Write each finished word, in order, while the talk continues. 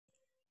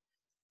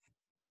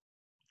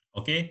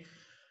Okay.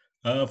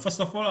 First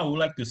of all, I would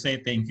like to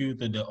say thank you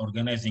to the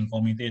organizing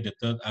committee, the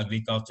Third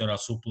Agricultural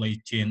Supply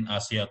Chain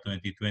Asia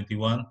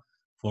 2021,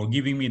 for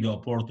giving me the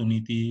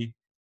opportunity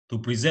to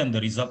present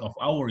the result of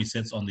our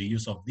research on the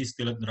use of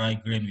distilled dry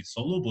grain with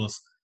solubles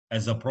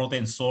as a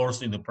protein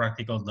source in the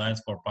practical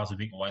diets for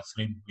Pacific white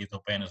shrimp,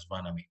 Lithopenus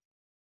vannamei.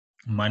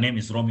 My name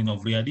is Romi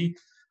Novriadi.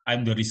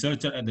 I'm the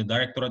researcher at the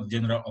Directorate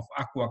General of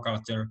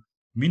Aquaculture,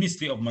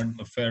 Ministry of Marine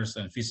Affairs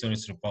and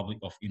Fisheries, Republic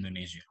of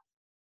Indonesia.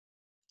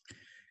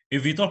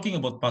 If we're talking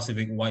about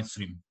Pacific white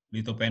shrimp,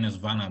 Lithopenus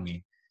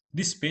vannamei,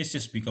 this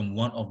species become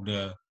one of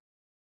the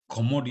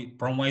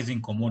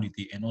promising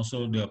commodity and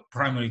also the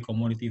primary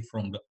commodity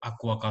from the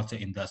aquaculture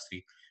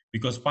industry,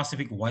 because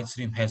Pacific white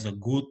shrimp has a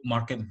good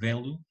market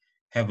value,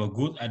 have a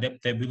good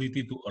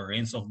adaptability to a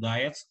range of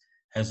diets,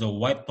 has a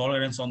wide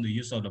tolerance on the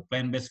use of the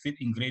plant-based feed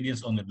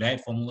ingredients on the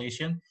diet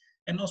formulation,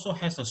 and also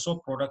has a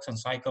short production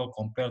cycle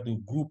compared to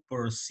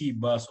grouper, sea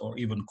bass, or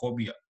even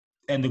cobia.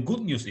 And the good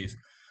news is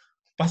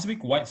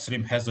Pacific white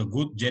shrimp has a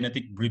good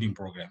genetic breeding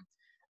program.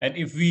 And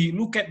if we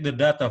look at the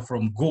data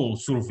from GOAL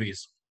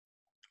surveys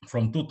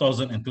from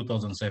 2000 and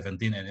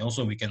 2017, and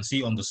also we can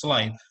see on the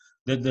slide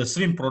that the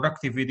shrimp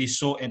productivity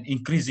show an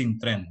increasing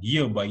trend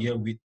year by year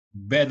with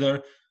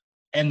better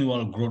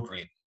annual growth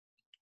rate.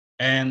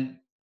 And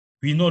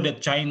we know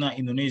that China,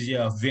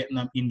 Indonesia,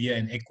 Vietnam, India,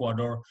 and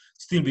Ecuador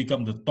still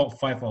become the top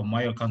 5 of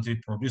major country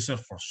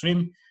producers for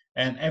shrimp.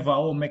 And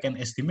FAO make an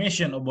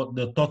estimation about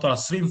the total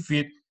shrimp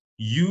feed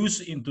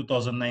used in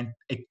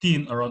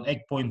 2018 around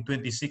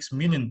 8.26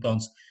 million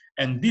tons,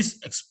 and this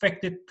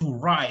expected to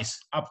rise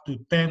up to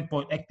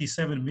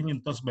 10.87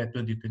 million tons by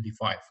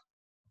 2025.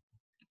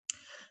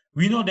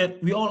 We know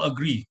that we all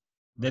agree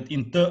that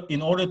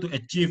in order to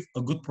achieve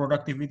a good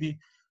productivity,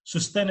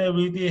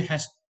 sustainability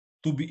has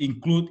to be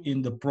included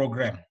in the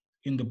program,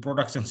 in the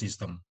production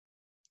system.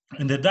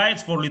 And the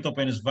diets for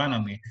Lithopenus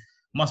vannamei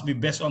must be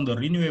based on the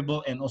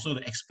renewable and also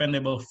the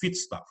expandable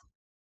feedstuff.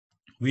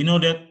 We know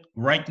that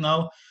right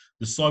now,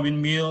 the soybean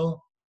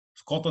meal,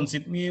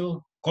 cottonseed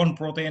meal, corn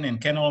protein,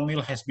 and canola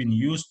meal has been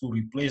used to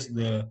replace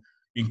the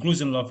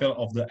inclusion level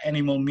of the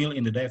animal meal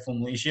in the diet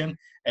formulation.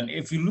 And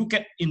if you look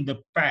at in the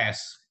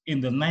past,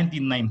 in the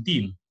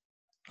 1919,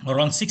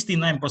 around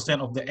 69%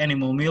 of the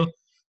animal meal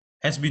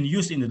has been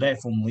used in the diet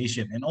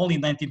formulation, and only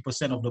 19%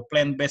 of the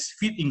plant-based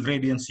feed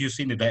ingredients used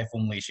in the diet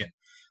formulation.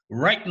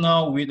 Right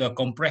now, with a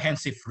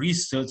comprehensive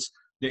research,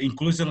 the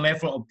inclusion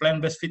level of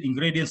plant-based feed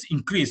ingredients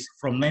increased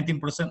from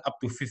 19% up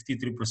to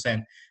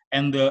 53%.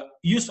 And the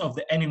use of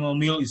the animal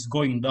meal is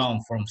going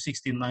down from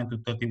 69 to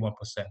 31%.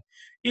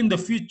 In the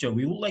future,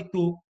 we would like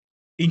to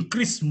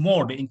increase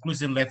more the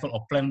inclusion level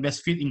of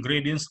plant-based feed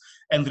ingredients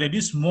and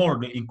reduce more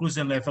the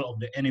inclusion level of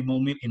the animal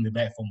meal in the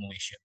diet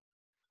formulation.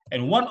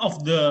 And one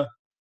of the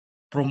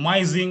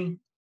promising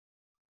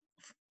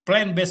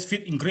plant-based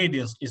feed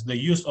ingredients is the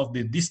use of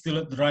the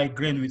distilled dry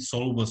grain with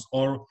solubles,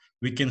 or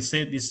we can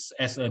say this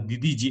as a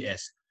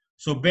DDGS.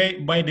 So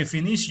by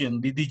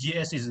definition,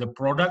 DDGS is the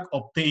product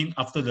obtained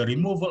after the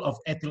removal of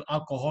ethyl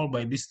alcohol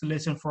by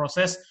distillation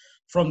process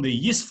from the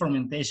yeast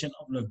fermentation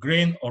of the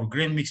grain or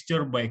grain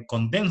mixture by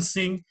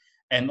condensing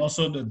and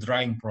also the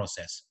drying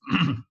process.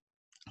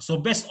 So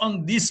based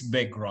on this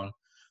background,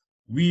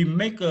 we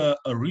make a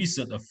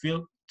research, a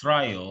field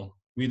trial,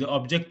 with the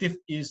objective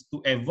is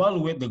to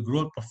evaluate the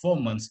growth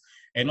performance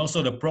and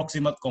also the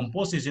proximate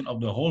composition of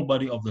the whole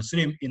body of the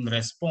shrimp in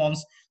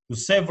response to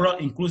several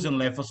inclusion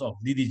levels of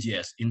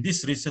DDGS. In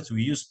this research,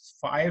 we used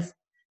 5,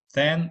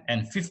 10,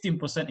 and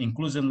 15%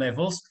 inclusion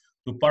levels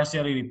to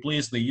partially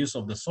replace the use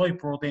of the soy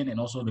protein and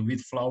also the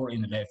wheat flour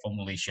in the diet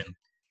formulation.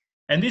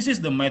 And this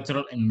is the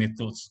material and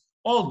methods.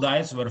 All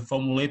diets were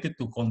formulated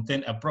to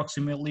contain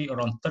approximately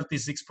around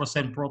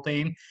 36%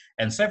 protein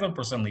and 7%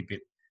 lipid.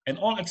 And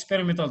all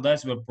experimental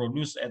diets were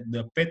produced at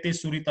the PT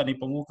Suritani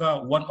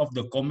Pemuka, one of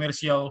the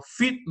commercial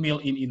feed mill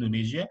in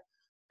Indonesia.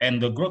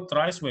 And the growth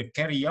trials were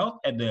carried out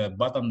at the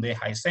Batam De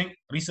Haiseng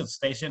Research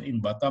Station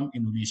in Batam,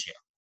 Indonesia.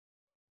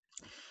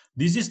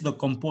 This is the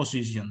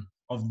composition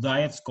of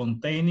diets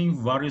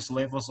containing various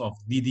levels of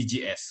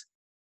DDGS.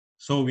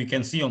 So we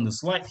can see on the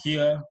slide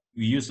here,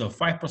 we use a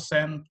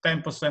 5%,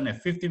 10%,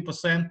 and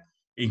 15%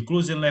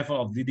 inclusion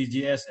level of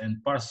DDGS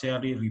and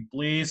partially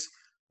replace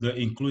the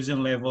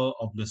inclusion level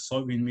of the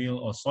soybean meal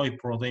or soy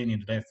protein in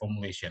the diet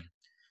formulation.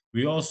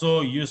 We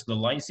also use the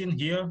lysine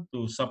here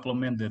to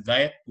supplement the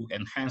diet to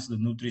enhance the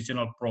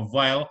nutritional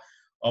profile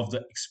of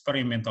the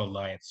experimental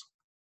diets.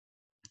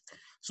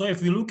 So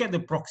if we look at the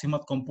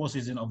proximate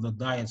composition of the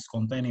diets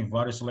containing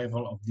various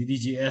levels of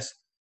DDGS,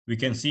 we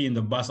can see in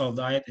the basal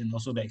diet and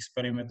also the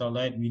experimental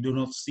diet, we do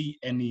not see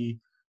any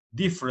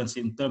difference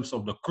in terms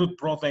of the crude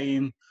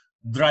protein,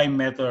 dry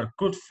matter,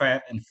 crude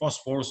fat, and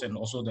phosphorus, and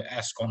also the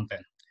S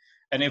content.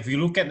 And if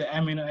you look at the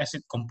amino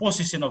acid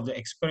composition of the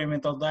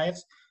experimental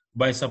diets,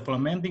 by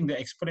supplementing the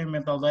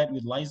experimental diet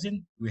with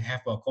lysine, we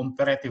have a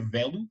comparative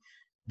value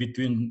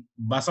between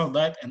basal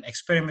diet and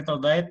experimental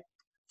diet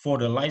for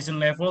the lysine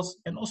levels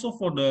and also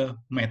for the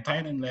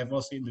methionine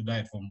levels in the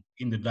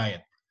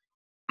diet.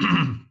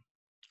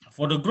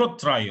 For the growth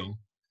trial,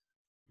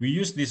 We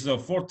use this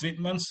 4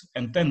 treatments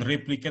and 10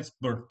 replicates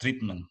per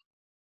treatment.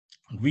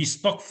 We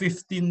stock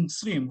 15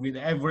 shrimp with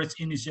average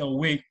initial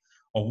weight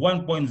of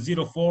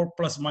 1.04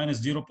 plus minus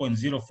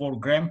 0.04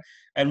 gram,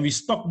 and we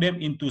stock them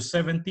into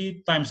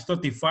 70 times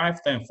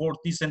 35 times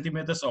 40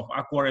 centimeters of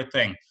aquaria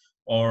tank,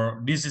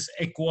 or this is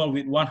equal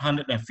with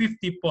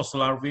 150 post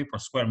larvae per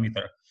square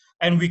meter.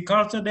 And we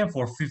culture them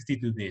for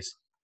 52 days.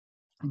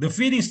 The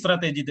feeding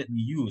strategy that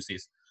we use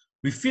is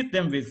we feed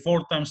them with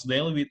 4 times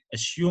daily with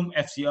assumed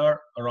FCR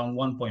around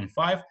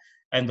 1.5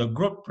 and the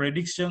growth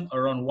prediction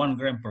around 1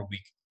 gram per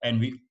week.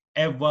 And we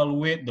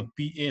evaluate the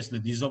pH, the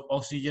dissolved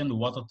oxygen, the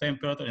water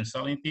temperature, and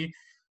salinity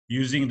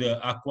using the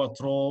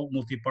AquaTrol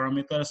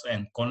multi-parameters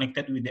and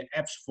connected with the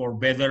apps for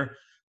better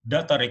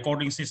data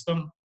recording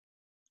system.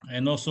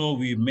 And also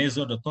we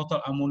measure the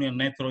total ammonia,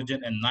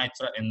 nitrogen, and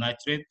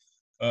nitrate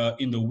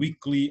in the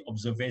weekly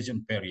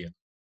observation period.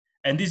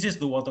 And this is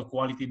the water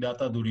quality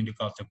data during the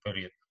culture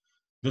period.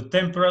 The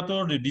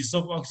temperature, the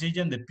dissolved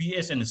oxygen, the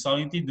pH, and the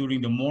salinity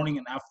during the morning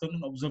and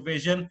afternoon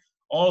observation,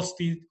 all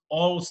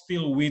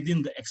still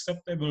within the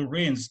acceptable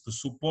range to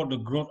support the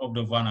growth of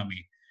the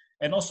Vannamei.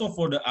 And also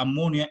for the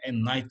ammonia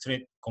and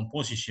nitrate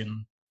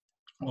composition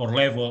or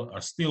level are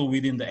still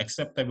within the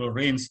acceptable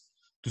range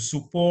to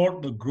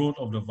support the growth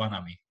of the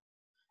Vannamei.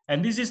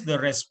 And this is the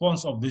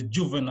response of the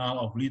juvenile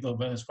of lethal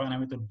balanced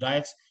Vannamei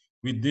diets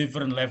with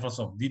different levels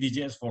of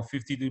DDGS for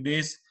 52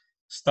 days.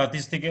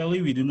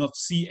 Statistically, we do not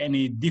see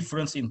any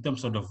difference in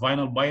terms of the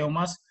final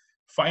biomass,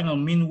 final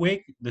mean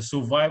weight, the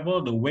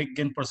survival, the weight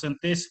gain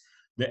percentage,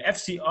 the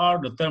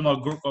FCR, the thermal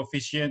growth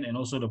coefficient, and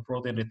also the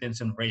protein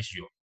retention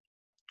ratio.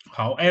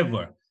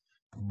 However,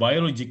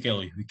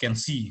 biologically, we can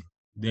see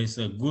there's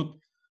a good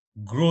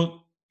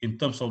growth in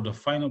terms of the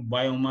final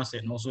biomass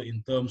and also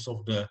in terms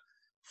of the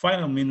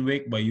final mean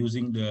weight by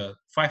using the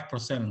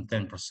 5% and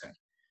 10%.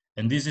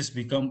 And this has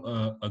become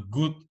a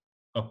good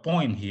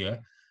point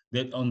here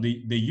that on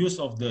the use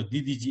of the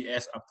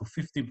DDGS up to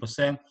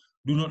 15%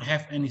 do not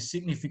have any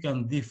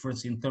significant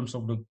difference in terms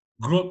of the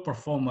growth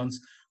performance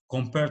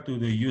compared to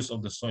the use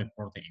of the soy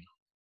protein.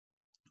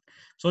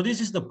 So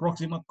this is the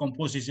proximate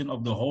composition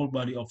of the whole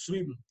body of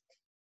shrimp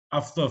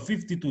after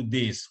 52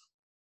 days.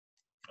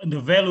 And the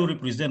value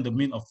represents the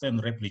mean of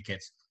 10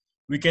 replicates.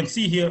 We can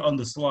see here on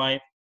the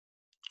slide,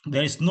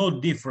 there is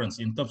no difference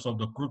in terms of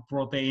the crude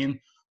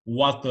protein,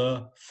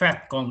 water,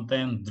 fat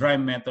content, dry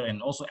matter,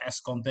 and also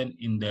S content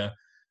in the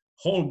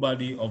whole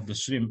body of the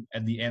shrimp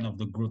at the end of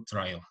the growth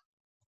trial.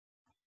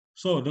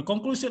 So the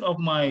conclusion of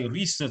my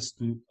research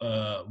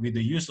with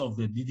the use of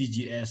the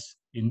DDGS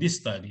in this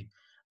study,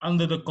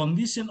 under the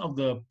condition of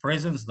the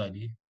present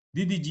study,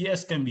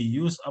 DDGS can be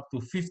used up to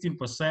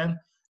 15%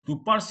 to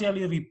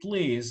partially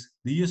replace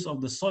the use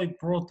of the soy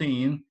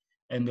protein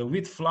and the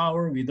wheat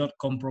flour without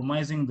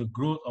compromising the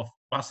growth of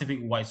Pacific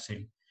white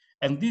shrimp.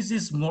 And this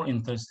is more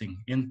interesting.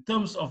 In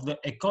terms of the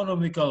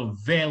economical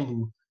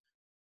value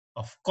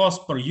of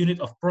cost per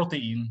unit of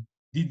protein,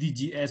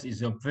 DDGS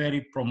is a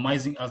very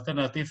promising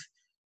alternative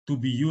to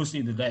be used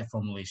in the diet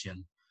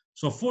formulation.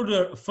 So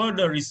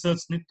further research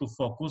needs to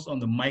focus on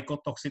the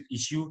mycotoxin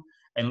issue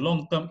and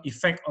long-term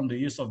effect on the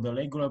use of the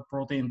regular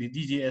protein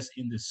DDGS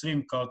in the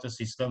shrimp culture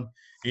system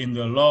in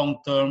the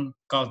long-term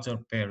culture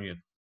period.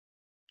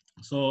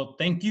 So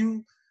thank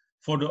you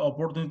for the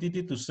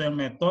opportunity to share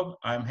my talk.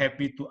 I'm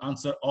happy to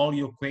answer all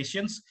your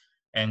questions.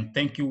 And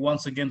thank you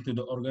once again to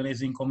the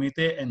organizing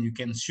committee. And you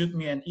can shoot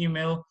me an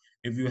email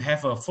if you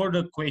have a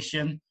further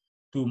question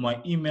to my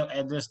email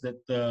address that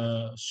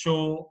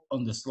show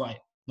on the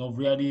slide,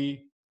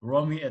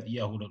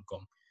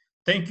 novriadi@yahoo.com.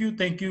 Thank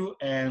you,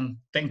 and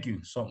thank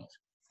you so much.